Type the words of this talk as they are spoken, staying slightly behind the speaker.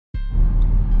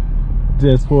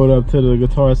Just pulled up to the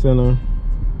Guitar Center.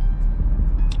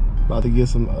 About to get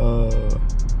some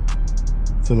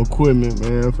equipment,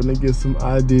 man. Finna get some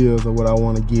ideas of what I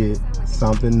want to get.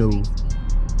 Something new.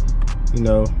 You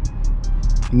know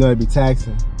it'd be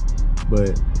taxing,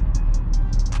 but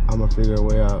I'm gonna figure a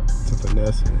way out to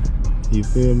finesse it. You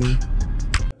feel me?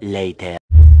 Later.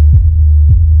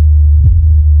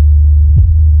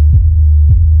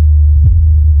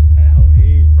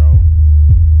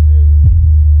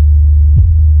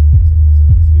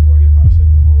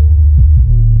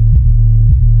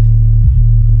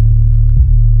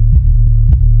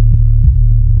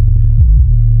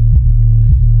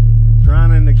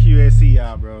 QSC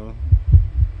out, bro.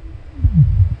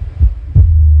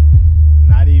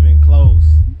 Not even close.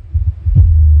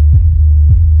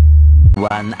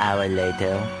 1 hour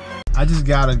later. I just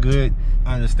got a good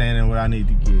understanding of what I need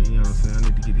to get. You know what I'm saying? I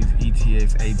need to get these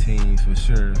ETX 18s for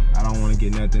sure. I don't want to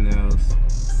get nothing else.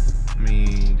 I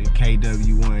mean, the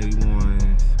KW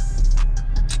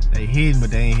 181s, they hitting,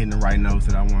 but they ain't hitting the right notes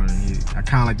that I want to hit. I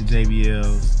kind of like the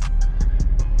JBLs,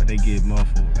 but they get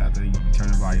muffled after you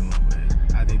turn the volume up. But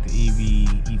I think the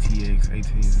ETX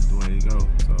 18s is the way to go.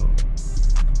 So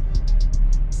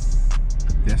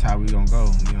that's how we gonna go.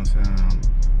 You know what I'm saying?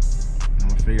 I'm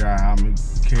gonna figure out how I'm gonna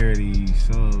carry these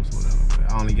subs, whatever.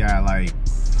 But I only got like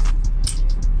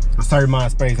a certain amount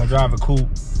of space. I drive a coupe.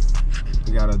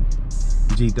 I got a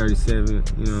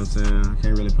G37. You know what I'm saying? I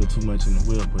can't really put too much in the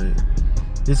whip, but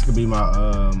this could be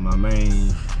my my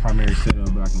main primary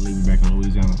setup. But I can leave it back in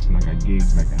Louisiana when I got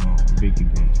gigs back at home, big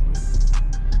gigs. But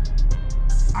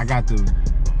I got the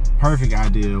perfect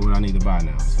idea of what I need to buy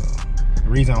now. So the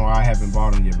reason why I haven't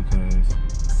bought them yet because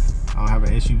I don't have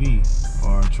an SUV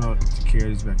or a truck to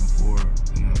carry this back and forth.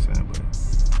 You know what I'm saying? But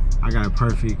I got a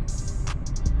perfect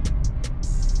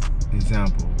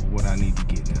example of what I need to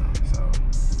get now. So I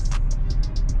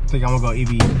think I'm gonna go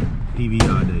EV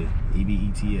all day. EV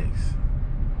ETX.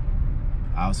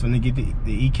 I was finna get the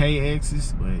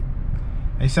EKXs, but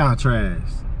they sound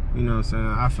trash. You know what I'm saying?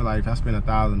 I feel like if I spend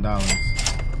 $1,000,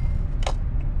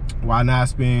 why not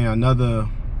spend another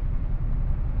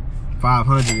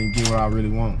 $500 and get what I really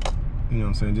want? You know what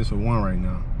I'm saying? Just for one right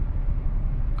now.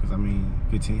 Cause I mean,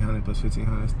 $1,500 plus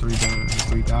 $1,500 is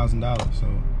 $3,000. So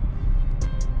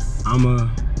I'm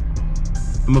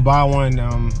gonna buy one.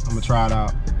 I'm gonna try it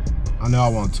out. I know I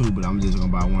want two, but I'm just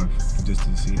gonna buy one just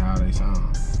to see how they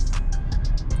sound.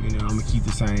 You know, I'm gonna keep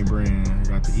the same brand. I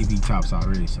got the EV tops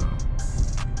already, so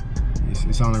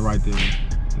it's only right there.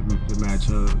 The match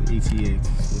of the ETX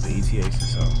with the ETX,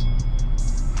 so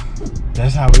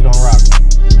that's how we gonna rock.